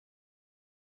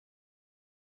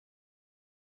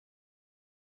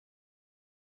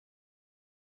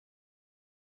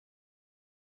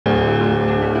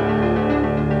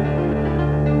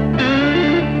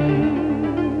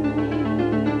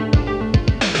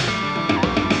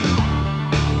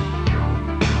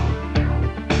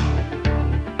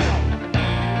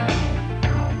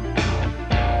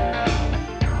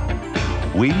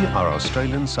We are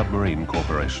Australian Submarine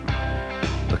Corporation,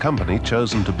 the company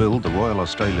chosen to build the Royal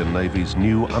Australian Navy's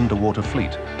new underwater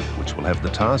fleet, which will have the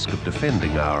task of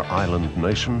defending our island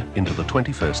nation into the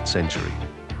 21st century.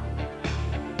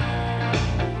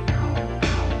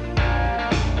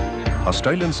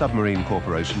 Australian Submarine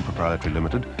Corporation Proprietary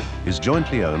Limited is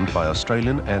jointly owned by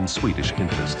Australian and Swedish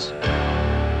interests.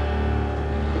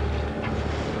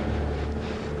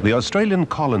 The Australian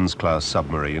Collins-class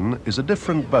submarine is a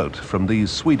different boat from these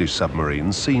Swedish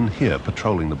submarines seen here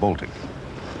patrolling the Baltic.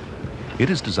 It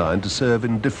is designed to serve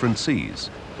in different seas,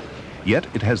 yet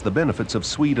it has the benefits of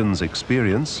Sweden's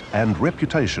experience and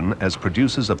reputation as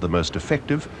producers of the most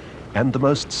effective and the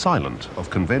most silent of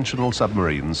conventional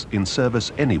submarines in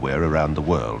service anywhere around the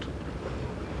world.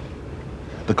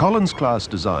 The Collins-class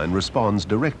design responds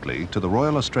directly to the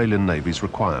Royal Australian Navy's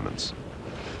requirements,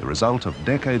 the result of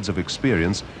decades of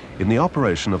experience in the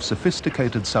operation of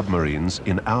sophisticated submarines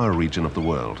in our region of the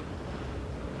world.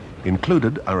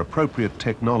 Included are appropriate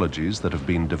technologies that have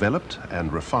been developed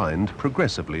and refined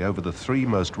progressively over the three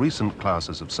most recent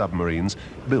classes of submarines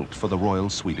built for the Royal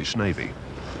Swedish Navy.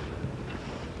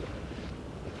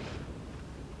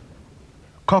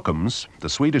 Kockums, the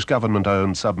Swedish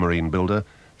government-owned submarine builder,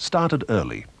 started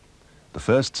early. The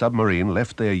first submarine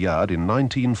left their yard in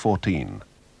 1914.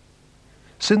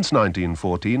 Since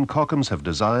 1914, Kockums have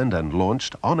designed and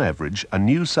launched, on average, a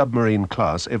new submarine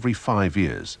class every 5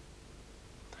 years.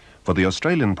 For the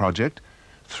Australian project,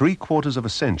 3/4 of a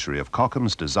century of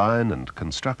Kockums' design and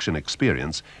construction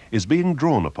experience is being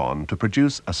drawn upon to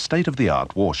produce a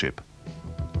state-of-the-art warship.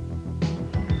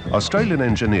 Australian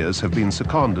engineers have been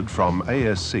seconded from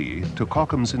ASC to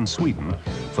Kockums in Sweden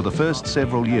for the first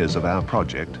several years of our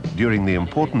project during the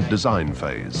important design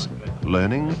phase,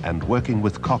 learning and working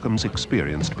with Kockums'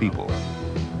 experienced people.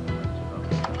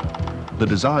 The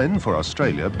design for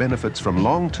Australia benefits from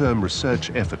long-term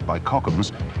research effort by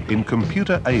Kockums in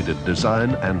computer-aided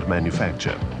design and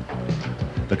manufacture.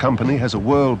 The company has a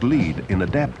world lead in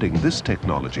adapting this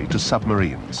technology to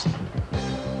submarines.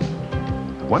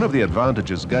 One of the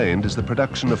advantages gained is the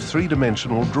production of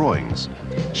three-dimensional drawings,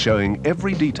 showing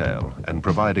every detail and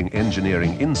providing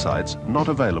engineering insights not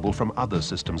available from other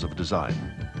systems of design.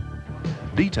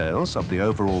 Details of the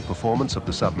overall performance of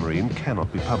the submarine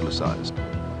cannot be publicized.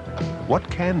 What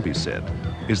can be said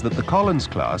is that the Collins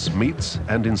class meets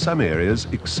and in some areas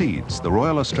exceeds the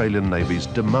Royal Australian Navy's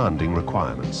demanding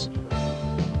requirements.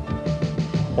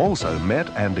 Also met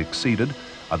and exceeded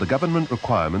are the government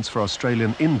requirements for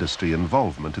Australian industry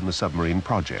involvement in the submarine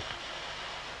project.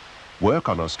 Work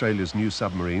on Australia's new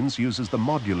submarines uses the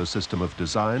modular system of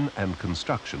design and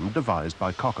construction devised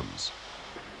by Kockums.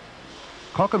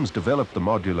 Kockums developed the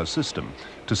modular system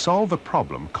to solve a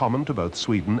problem common to both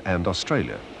Sweden and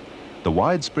Australia: the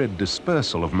widespread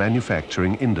dispersal of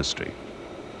manufacturing industry.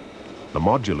 The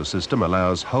modular system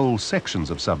allows whole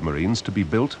sections of submarines to be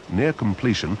built near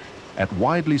completion at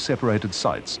widely separated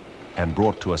sites and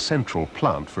brought to a central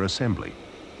plant for assembly.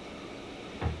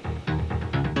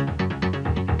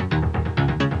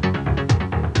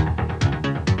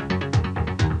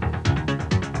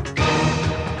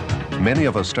 Many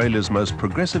of Australia's most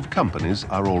progressive companies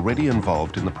are already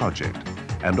involved in the project,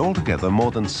 and altogether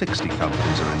more than 60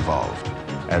 companies are involved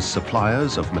as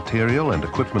suppliers of material and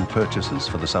equipment purchases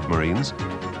for the submarines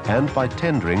and by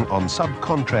tendering on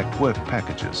subcontract work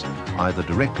packages, either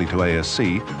directly to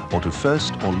ASC or to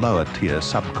first or lower tier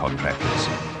subcontractors.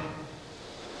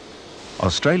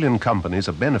 Australian companies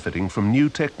are benefiting from new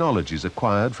technologies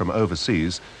acquired from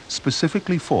overseas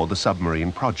specifically for the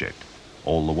submarine project,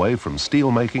 all the way from steel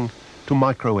making to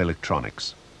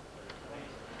microelectronics.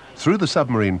 Through the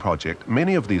submarine project,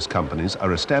 many of these companies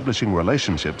are establishing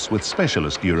relationships with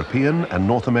specialist European and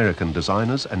North American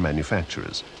designers and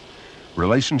manufacturers.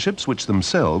 Relationships which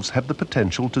themselves have the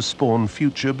potential to spawn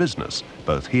future business,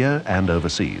 both here and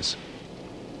overseas.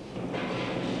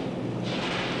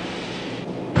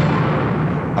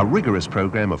 A rigorous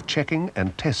program of checking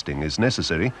and testing is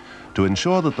necessary to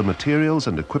ensure that the materials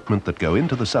and equipment that go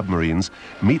into the submarines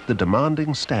meet the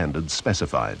demanding standards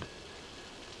specified.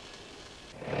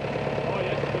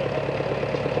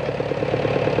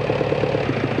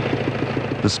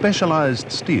 The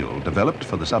specialized steel developed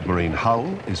for the submarine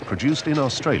hull is produced in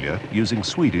Australia using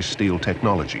Swedish steel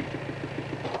technology.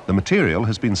 The material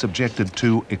has been subjected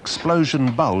to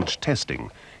explosion bulge testing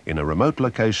in a remote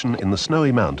location in the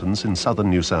Snowy Mountains in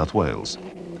southern New South Wales.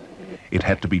 It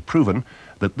had to be proven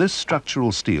that this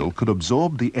structural steel could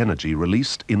absorb the energy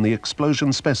released in the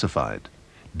explosion specified,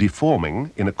 deforming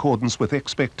in accordance with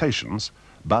expectations,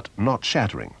 but not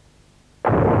shattering.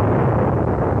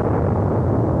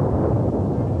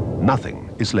 Nothing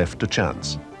is left to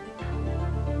chance.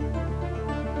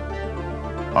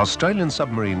 Australian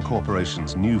Submarine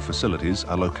Corporation's new facilities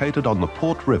are located on the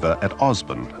Port River at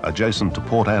Osborne, adjacent to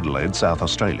Port Adelaide, South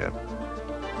Australia.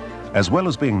 As well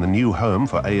as being the new home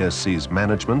for ASC's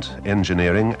management,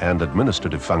 engineering and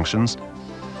administrative functions,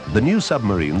 the new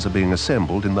submarines are being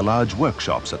assembled in the large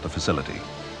workshops at the facility.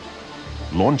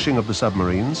 Launching of the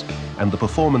submarines and the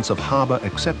performance of harbour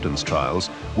acceptance trials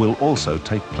will also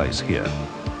take place here.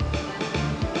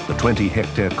 The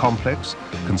 20-hectare complex,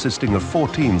 consisting of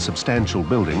 14 substantial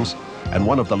buildings and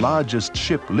one of the largest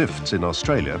ship lifts in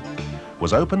Australia,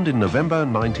 was opened in November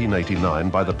 1989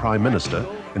 by the Prime Minister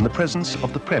in the presence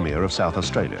of the Premier of South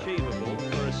Australia.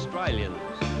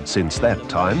 Since that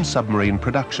time, submarine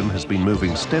production has been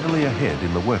moving steadily ahead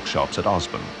in the workshops at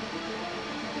Osborne.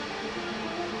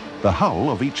 The hull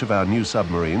of each of our new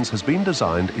submarines has been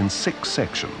designed in 6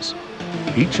 sections,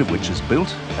 each of which is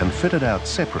built and fitted out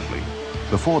separately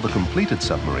before the completed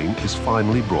submarine is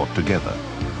finally brought together.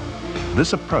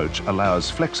 This approach allows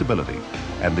flexibility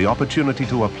and the opportunity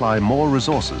to apply more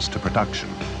resources to production.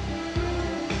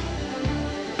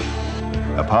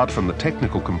 Apart from the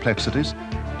technical complexities,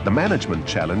 the management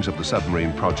challenge of the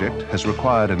submarine project has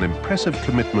required an impressive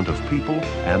commitment of people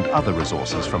and other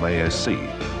resources from ASC.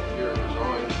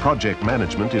 Project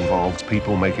management involves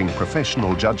people making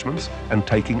professional judgments and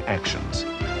taking actions.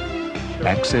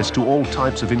 Access to all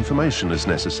types of information is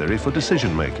necessary for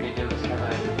decision-making.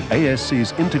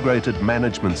 ASC's integrated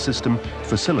management system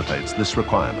facilitates this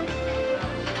requirement.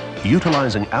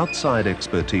 Utilizing outside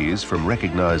expertise from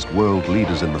recognized world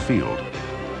leaders in the field,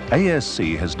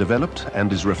 ASC has developed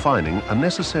and is refining a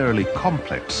necessarily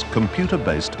complex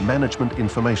computer-based management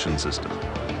information system.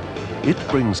 It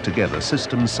brings together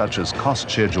systems such as cost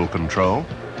schedule control,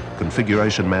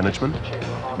 configuration management,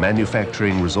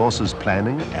 manufacturing resources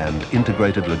planning and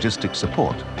integrated logistics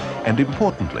support, and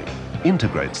importantly,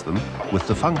 integrates them with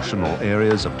the functional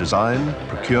areas of design,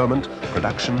 procurement,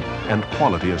 production, and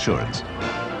quality assurance.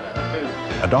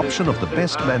 Adoption of the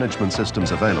best management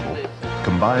systems available,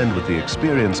 combined with the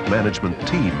experienced management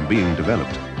team being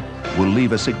developed, will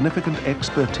leave a significant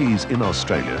expertise in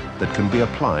Australia that can be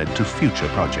applied to future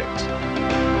projects.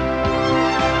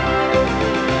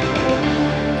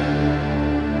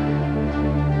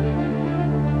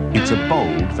 It's a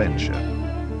bold venture.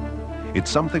 It's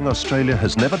something Australia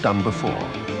has never done before.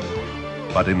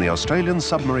 But in the Australian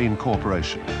Submarine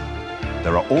Corporation,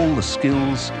 there are all the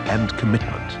skills and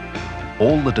commitment,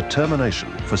 all the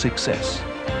determination for success.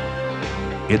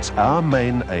 It's our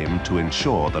main aim to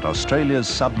ensure that Australia's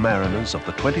submariners of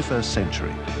the 21st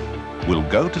century will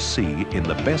go to sea in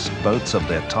the best boats of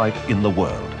their type in the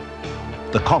world,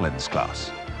 the Collins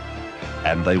class,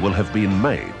 and they will have been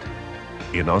made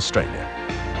in Australia.